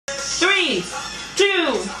3, 2,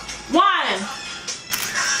 1.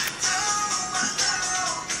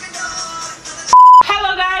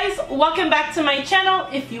 Hello guys, welcome back to my channel.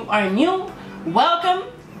 If you are new, welcome.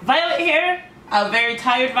 Violet here, a very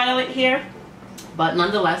tired Violet here, but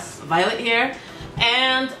nonetheless Violet here,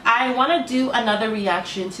 and I want to do another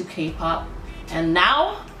reaction to K-pop. And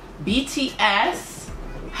now BTS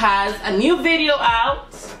has a new video out.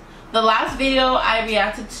 The last video I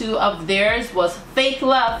reacted to of theirs was Fake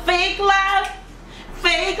Love, Fake Love,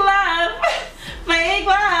 Fake Love, Fake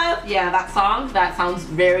Love. Yeah, that song, that sounds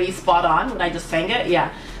very spot on when I just sang it. Yeah,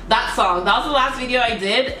 that song, that was the last video I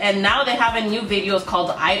did, and now they have a new video, it's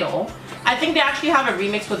called Idol. I think they actually have a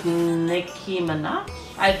remix with Nicki Minaj.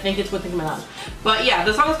 I think it's with Nicki Minaj. But yeah,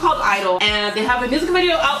 the song is called Idol, and they have a music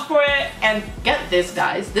video out for it. And get this,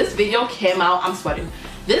 guys, this video came out, I'm sweating.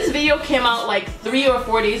 This video came out like 3 or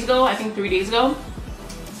 4 days ago, I think 3 days ago.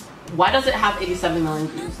 Why does it have 87 million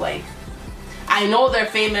views? Like, I know they're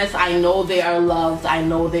famous, I know they are loved, I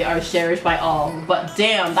know they are cherished by all, but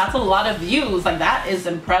damn, that's a lot of views. Like, that is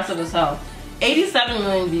impressive as hell. 87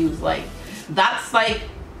 million views, like, that's like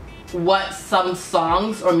what some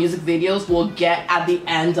songs or music videos will get at the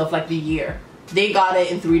end of like the year. They got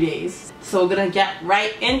it in 3 days. So we're gonna get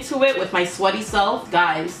right into it with my sweaty self.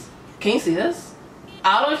 Guys, can you see this?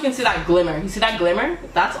 I don't know if you can see that glimmer. You see that glimmer?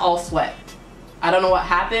 That's all sweat. I don't know what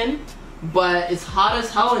happened, but it's hot as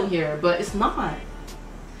hell in here, but it's not.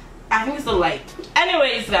 I think it's the light.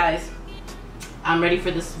 Anyways, guys, I'm ready for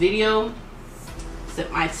this video. Sip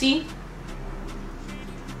my tea.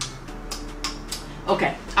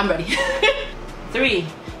 Okay, I'm ready. 3,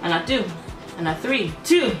 and a 2, and a 3,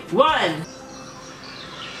 2, 1.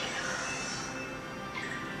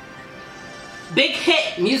 Big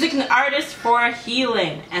hit, music and artist for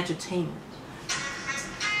healing, entertainment.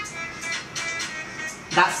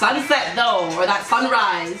 That sunset though, or that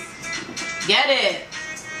sunrise. Get it?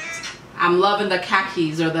 I'm loving the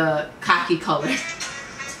khakis, or the khaki color.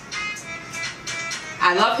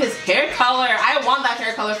 I love his hair color. I want that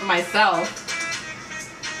hair color for myself.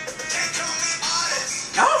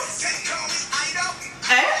 Oh.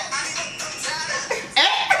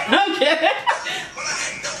 I'm kidding.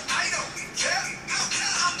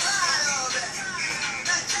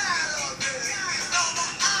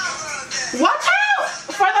 Watch out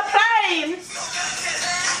for the plane!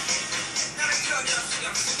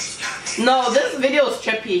 No, this video is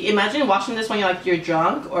trippy. Imagine watching this when you're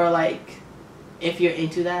drunk, or like if you're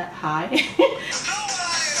into that high.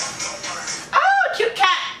 Oh, cute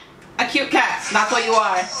cat! A cute cat. That's what you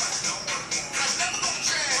are.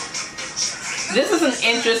 This is an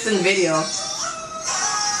interesting video.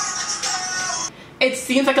 It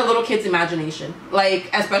seems like a little kid's imagination. Like,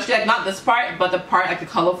 especially like not this part, but the part, like the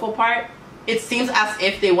colorful part. It seems as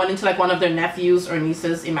if they went into like one of their nephews or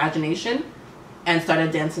nieces' imagination and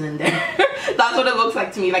started dancing in there. That's what it looks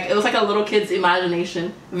like to me. Like, it was like a little kid's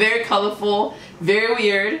imagination. Very colorful, very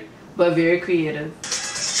weird, but very creative.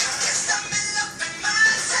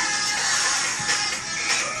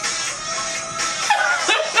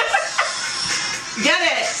 Get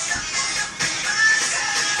it?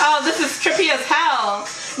 Oh, this is trippy as hell.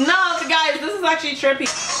 No, guys, this is actually trippy.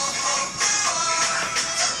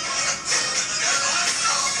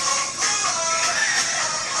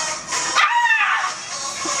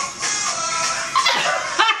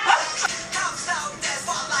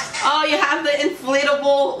 Oh, you have the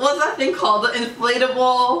inflatable, what's that thing called? The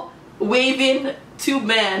inflatable waving tube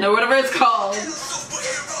man, or whatever it's called.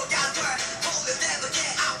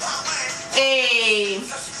 Hey,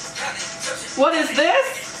 what is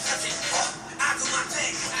this?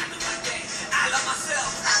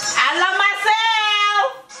 I love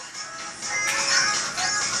myself!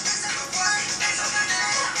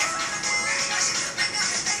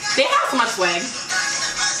 They have so much swag.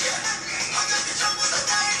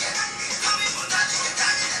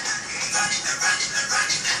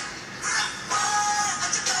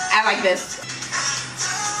 I like this.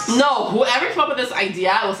 No, whoever came up with this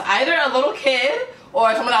idea was either a little kid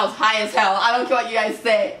or someone that was high as hell. I don't care what you guys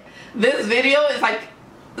say. This video is like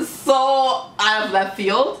so out of left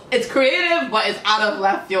field. It's creative, but it's out of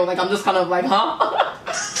left field. Like, I'm just kind of like, huh?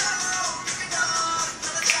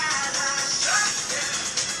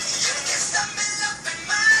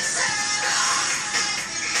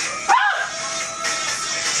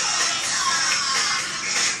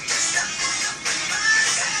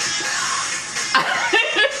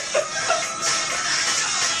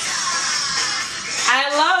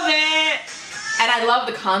 And I love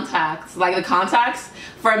the contacts. Like, the contacts,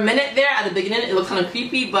 for a minute there at the beginning it looked kind of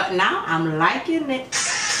creepy, but now I'm liking it.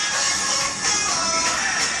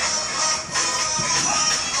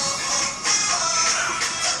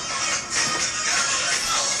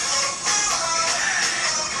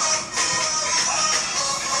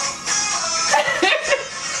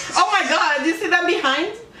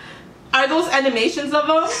 animations of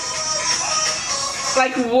them.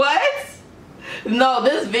 Like what? No,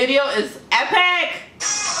 this video is epic.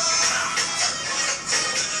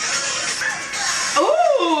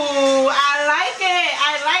 Ooh, I like it.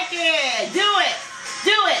 I like it. Do it.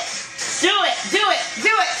 Do it. Do it. Do it.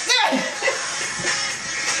 Do it. Do it.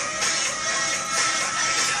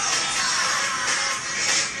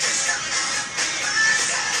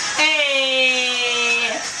 Hey.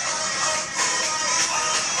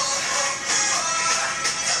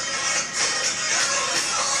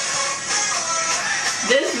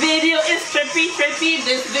 This video is trippy, trippy.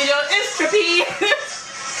 This video is trippy.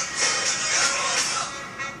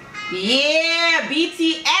 Yeah,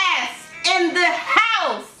 BTS in the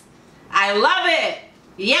house. I love it.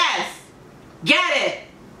 Yes. Get it.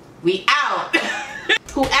 We out.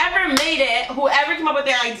 Whoever made it, whoever came up with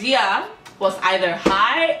the idea was either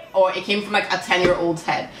high or it came from like a 10-year-old's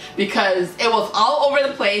head, because it was all over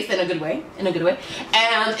the place in a good way, and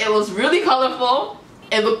it was really colorful.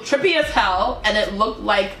 It looked trippy as hell, and it looked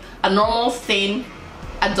like a normal, sane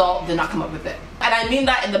adult did not come up with it. And I mean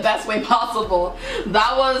that in the best way possible.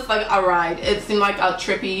 That was like a ride. It seemed like a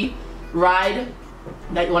trippy ride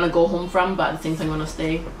that you want to go home from, but at the same time you want to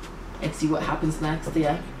stay and see what happens next.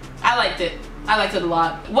 Yeah, I liked it. I liked it a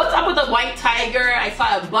lot. What's up with the white tiger? I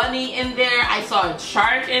saw a bunny in there. I saw a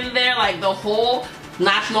shark in there. Like the whole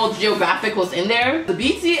National Geographic was in there. The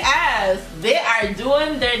BTS, they are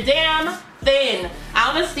doing their damn thing.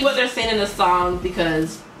 I want to see what they're saying in the song,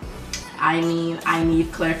 because I mean, I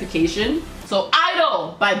need clarification. So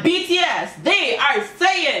Idol by BTS, they are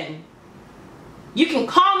saying, you can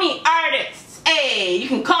call me artist, hey, you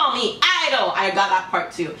can call me idol. I got that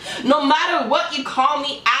part too. No matter what you call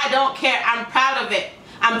me, I don't care. I'm proud of it.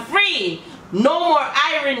 I'm free. No more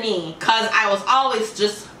irony, cause I was always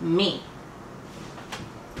just me.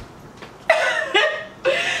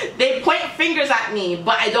 They point fingers at me,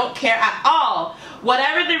 but I don't care at all.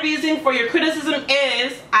 Whatever the reason for your criticism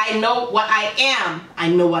is, I know what I am. I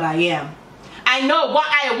know what I am. I know what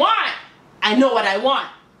I want. I know what I want.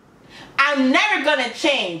 I'm never gonna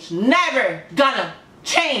change. Never gonna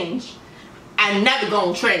change. I'm never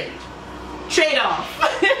gonna trade. Trade off.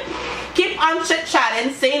 Keep on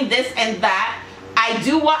chit-chatting, saying this and that. I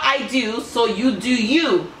do what I do, so you do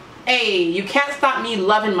you. Hey, you can't stop me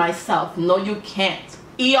loving myself. No, you can't.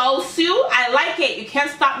 Eosu, I like it. You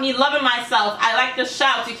can't stop me loving myself. I like the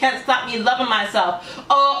shouts. You can't stop me loving myself.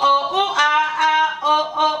 Oh, oh, ooh, ah, ah,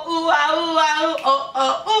 oh, oh, ooh, ah, ooh, ah, oh,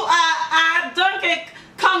 oh, ooh, ah, ah, don't get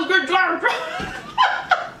conquered.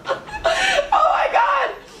 Oh my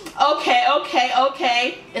God. Okay, okay,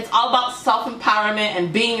 okay. It's all about self-empowerment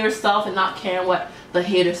and being yourself and not caring what the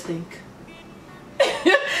haters think.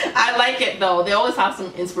 I like it though. They always have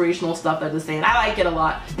some inspirational stuff that they're saying. I like it a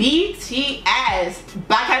lot. BTS,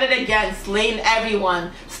 back at it again, slaying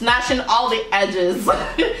everyone, snatching all the edges.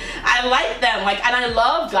 I like them. Like, and I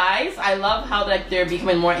love, guys, I love how like they're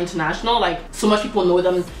becoming more international. Like, so much people know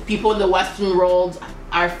them. People in the Western world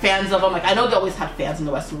are fans of them. Like, I know they always had fans in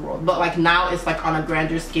the Western world, but like now it's like on a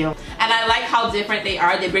grander scale. And I like how different they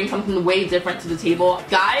are. They bring something way different to the table.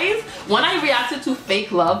 Guys, when I reacted to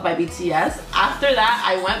Fake Love by BTS, after that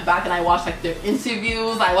I went back and I watched like their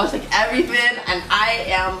interviews, I watched like everything, and I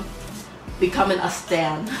am becoming a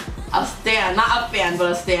stan. A stan, not a fan,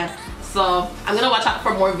 but a stan. So I'm gonna watch out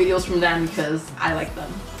for more videos from them because I like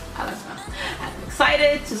them. I like them. I'm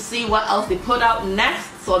excited to see what else they put out next.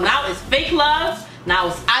 So now it's Fake Love. Now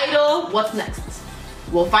it's Idol. What's next?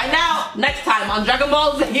 We'll find out next time on Dragon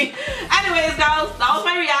Ball Z. Anyways, guys, that was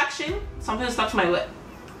my reaction. Something stuck to my lip.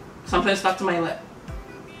 Something stuck to my lip.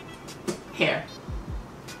 Hair.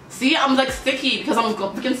 See, I'm like sticky because I'm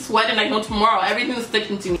freaking sweating like no tomorrow. Everything's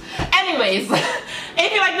sticking to me. Anyways,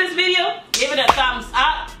 if you like this video, give it a thumbs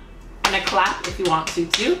up and a clap if you want to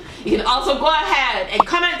too. You can also go ahead and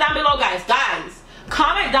comment down below, guys.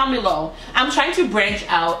 Comment down below. I'm trying to branch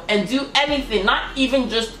out and do anything, not even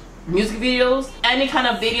just music videos, any kind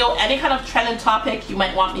of video, any kind of trending topic you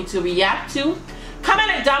might want me to react to. Comment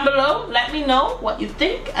it down below. Let me know what you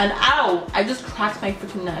think. And ow, I just cracked my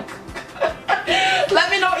freaking neck. Let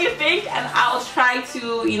me know what you think and I'll try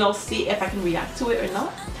to, you know, see if I can react to it or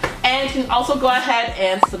not. And you can also go ahead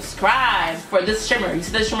and subscribe for this shimmer. You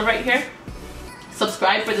see this shimmer right here?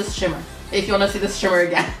 Subscribe for this shimmer if you want to see this shimmer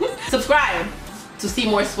again. Subscribe to see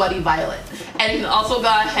more sweaty Violet. And you can also go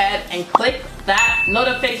ahead and click that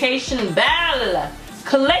notification bell.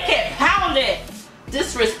 Click it, pound it,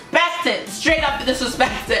 disrespect it, straight up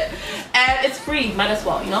disrespect it. And it's free, might as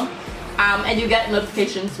well, you know? And you get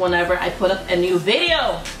notifications whenever I put up a new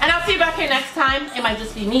video. And I'll see you back here next time. It might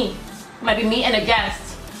just be me. It might be me and a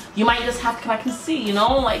guest. You might just have to come back and see, you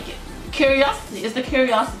know? Like, curiosity is the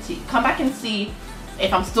curiosity. Come back and see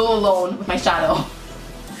if I'm still alone with my shadow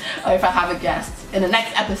or if I have a guest in the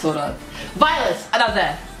next episode of Violet.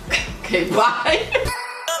 Another. Okay, bye.